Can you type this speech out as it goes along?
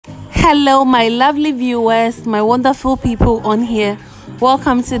Hello, my lovely viewers, my wonderful people on here.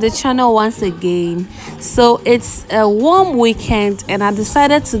 Welcome to the channel once again. So it's a warm weekend and I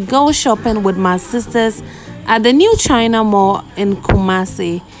decided to go shopping with my sisters at the new China Mall in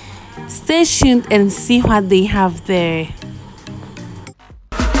Kumasi. Stay tuned and see what they have there.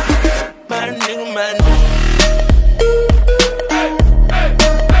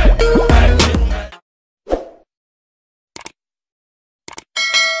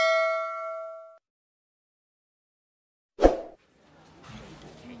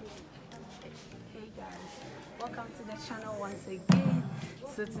 Welcome to the channel once again.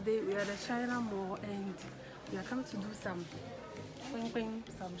 So today we are at the China Mall and we are coming to do some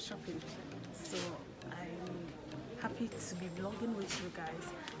shopping. So I'm happy to be vlogging with you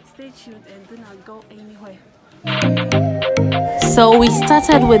guys. Stay tuned and do not go anywhere. So we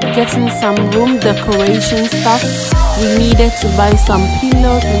started with getting some room decoration stuff. We needed to buy some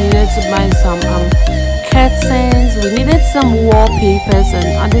pillows, we needed to buy some curtains, we needed some wallpapers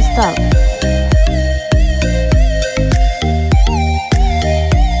and other stuff.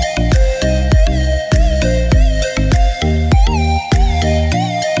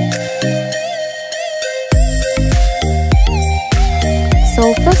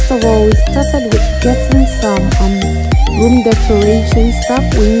 So first of all, we started with getting some room decoration stuff.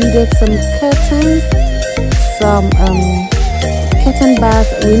 We needed some curtains, some curtain bars.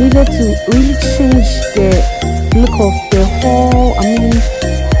 We needed to really change the look of the hall.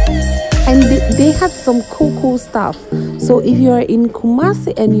 And they had some cool stuff. So if you are in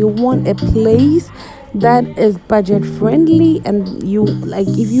Kumasi and you want a place that is budget friendly and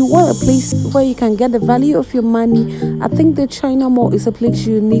if you want a place where you can get the value of your money, I think the China Mall is a place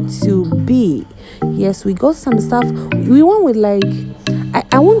you need to be. Yes, we got some stuff. We went with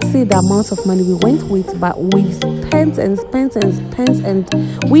I won't say the amount of money we went with, but we spent and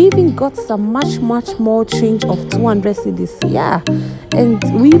we even got some much more change of 200 cedis. Yeah, and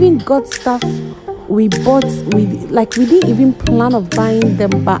we even got stuff we bought. We didn't even plan of buying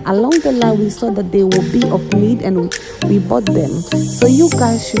them, but along the line we saw that they will be of need and we bought them. So you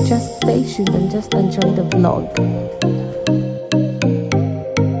guys should just stay tuned and just enjoy the vlog.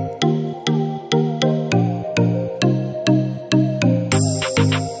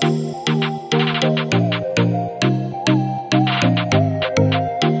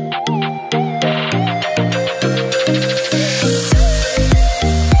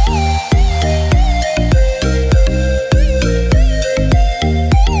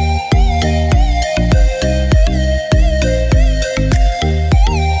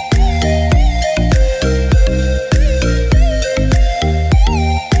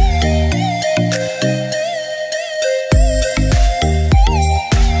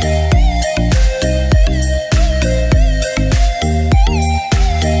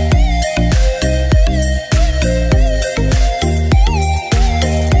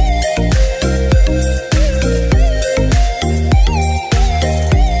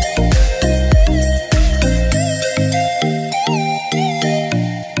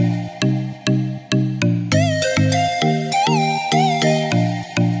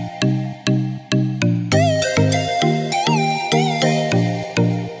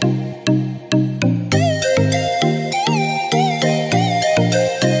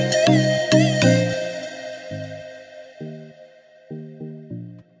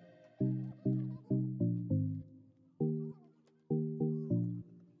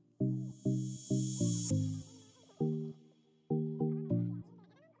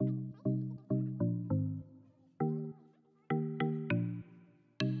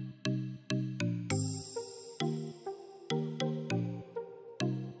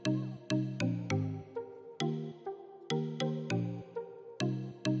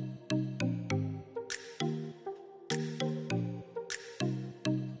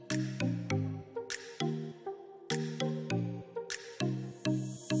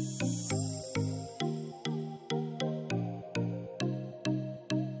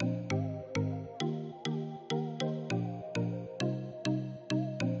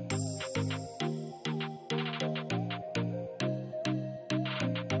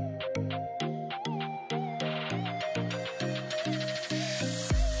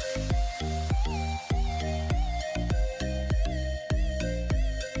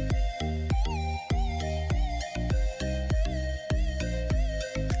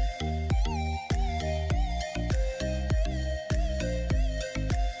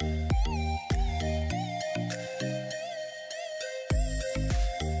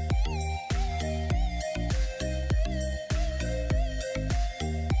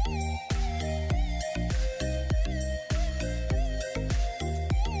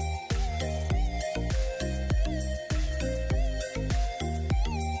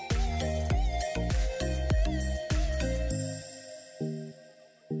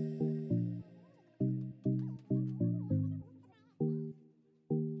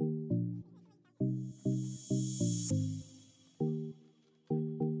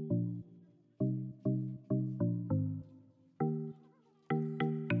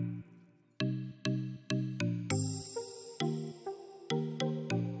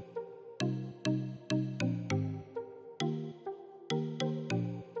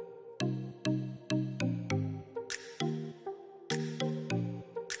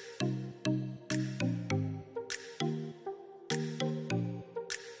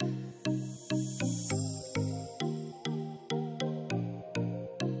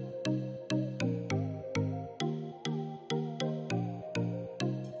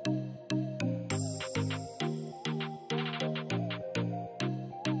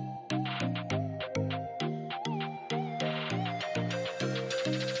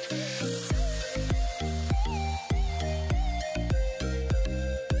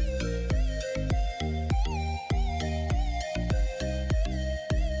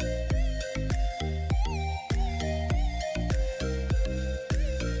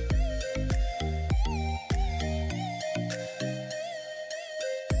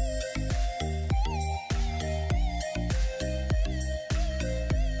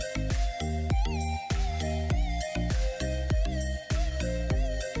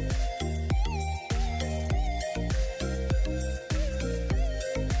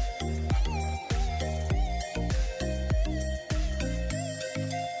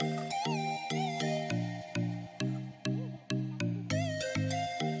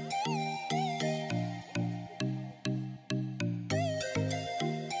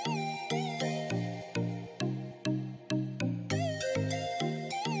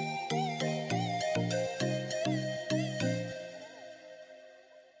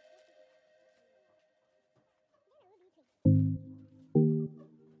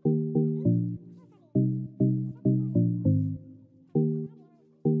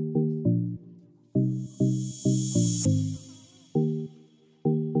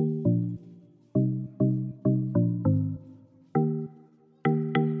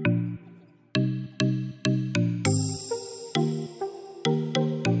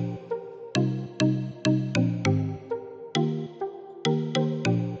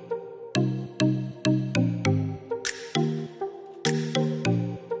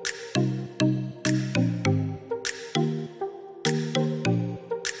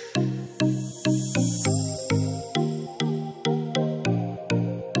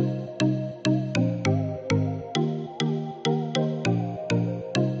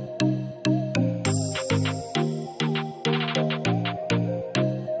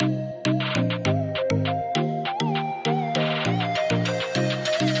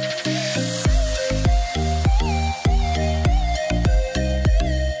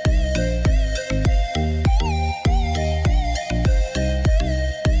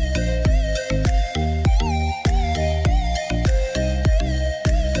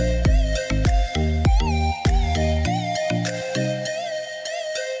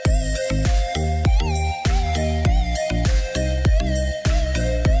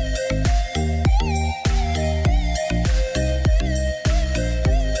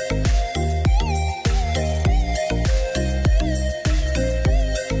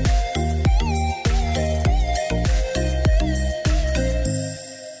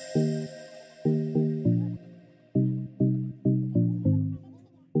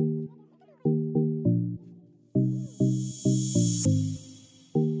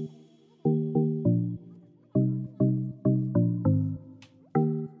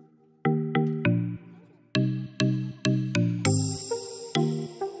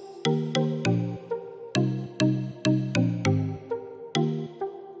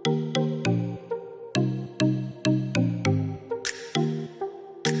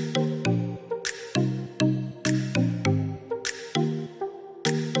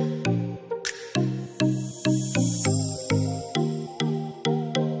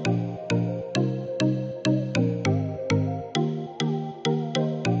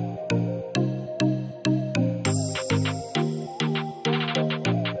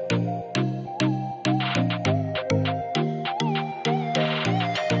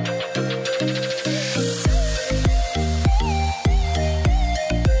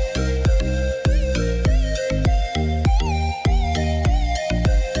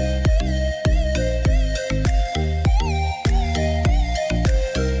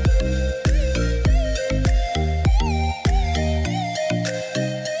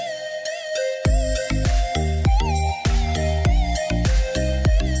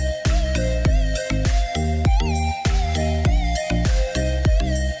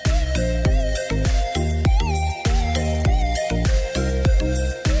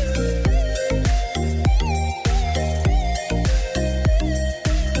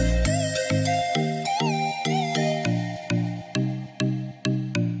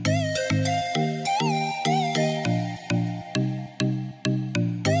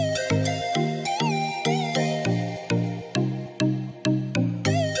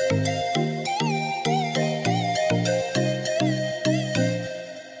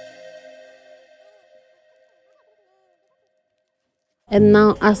 And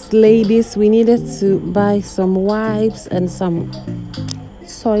now as ladies, we needed to buy some wipes and some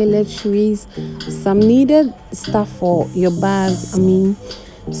toiletries, some needed stuff for your bag.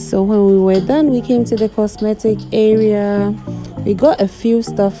 So when we were done, we came to the cosmetic area. We got a few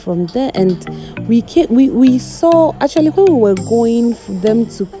stuff from there, and we saw, actually when we were going for them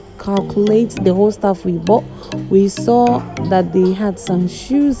to calculate the whole stuff we bought, we saw that they had some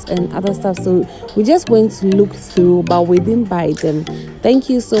shoes and other stuff, so we just went to look through, but we didn't buy them. Thank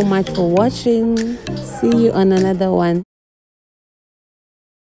you so much for watching. See you on another one.